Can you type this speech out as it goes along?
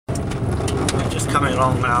coming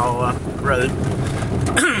along our road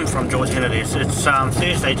from George Kennedy's. It's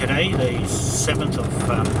Thursday today, the 7th of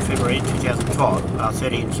February 2012,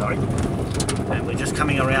 13, sorry. And we're just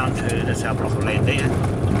coming around to, that's our block of land there.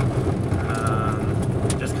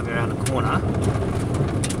 Just coming around the corner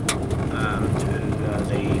to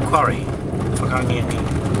the quarry, Whakaangiang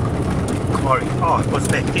quarry. Oh, it was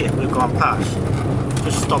back there, we've gone past.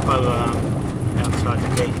 Just stop over outside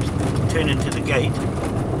the gate, turn into the gate.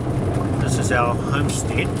 This is our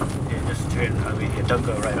homestead. Yeah, just turn over here, don't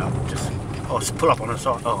go right up, just pull up on the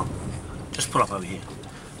side. Oh, just pull up over here.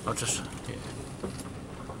 I'll just, yeah.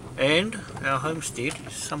 And our homestead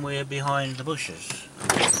is somewhere behind the bushes.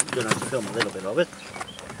 I'm going to film a little bit of it.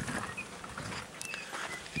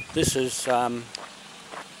 This is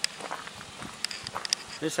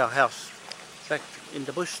our house back in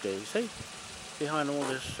the bush there, you see? Behind all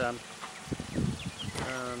this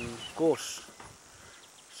gorse.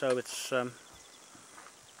 So it's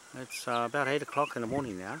about 8 o'clock in the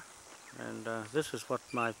morning now, and this is what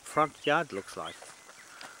my front yard looks like.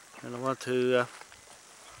 And I want to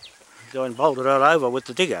go and bolt it all over with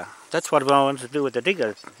the digger. That's what I want to do with the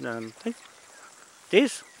digger thing.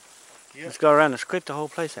 Des? Yeah. Let's go around and scrape the whole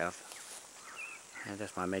place out. And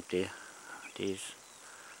that's my mate there, Des.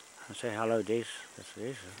 I say hello, Des. That's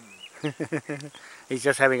Des. He's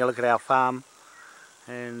just having a look at our farm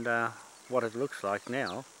and what it looks like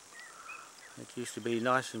now. It used to be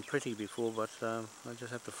nice and pretty before, but I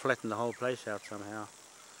just have to flatten the whole place out somehow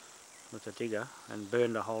with the digger and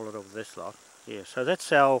burn the whole lot of this lot. Yeah, so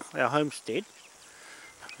that's our homestead.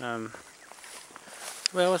 Well,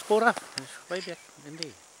 it's brought up. It's way back in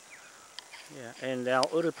there. Yeah, and our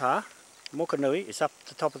Urupa, MOKO'NUI, is up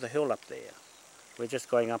the top of the hill up there. We're just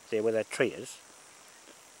going up there where that tree is.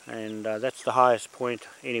 And that's the highest point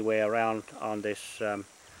anywhere around on this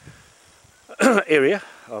area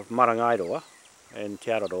of MARANGAIROA and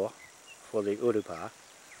Te Araroa for the Urupa,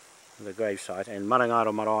 the grave site, and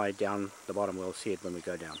MARANGAIROA MARAE down the bottom. We'll see it when we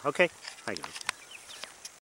go down. Okay, thank you.